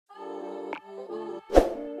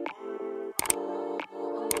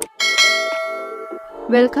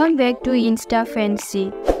Welcome back to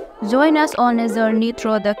Instafancy. Join us on a journey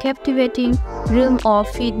through the captivating realm of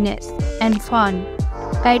fitness and fun,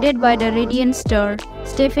 guided by the radiant star,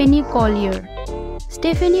 Stephanie Collier.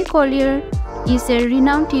 Stephanie Collier is a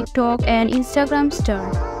renowned TikTok and Instagram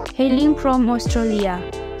star, hailing from Australia.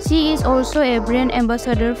 She is also a brand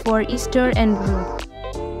ambassador for Easter and Root.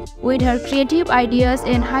 With her creative ideas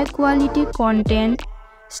and high-quality content,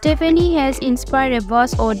 Stephanie has inspired a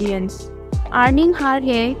vast audience, earning her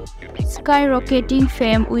a skyrocketing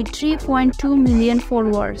fame with 3.2 million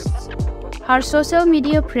followers. Her social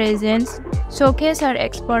media presence showcases her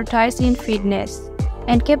expertise in fitness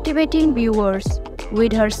and captivating viewers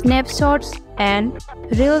with her snapshots and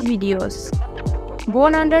reel videos.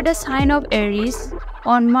 Born under the sign of Aries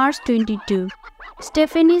on March 22,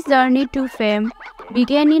 Stephanie's journey to fame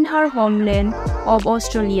began in her homeland of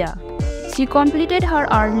Australia. She completed her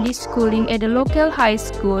early schooling at a local high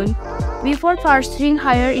school before pursuing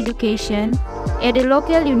higher education at a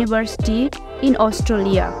local university in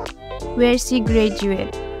Australia, where she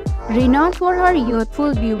graduated. Renowned for her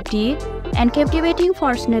youthful beauty and captivating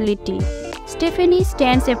personality, Stephanie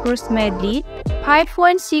stands approximately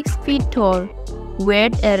 5.6 feet tall,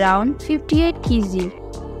 weighed around 58 kg.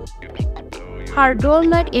 Her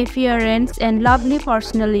doll-like appearance and lovely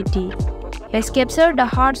personality has captured the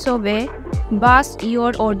hearts of a vast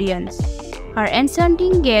youth audience. Her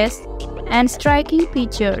enchanting gaze and striking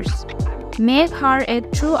features make her a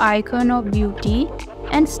true icon of beauty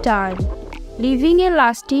and style, leaving a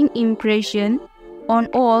lasting impression on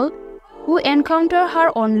all who encounter her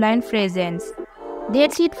online presence.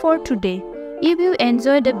 That's it for today. If you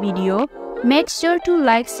enjoyed the video, make sure to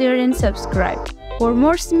like, share and subscribe for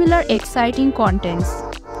more similar exciting contents.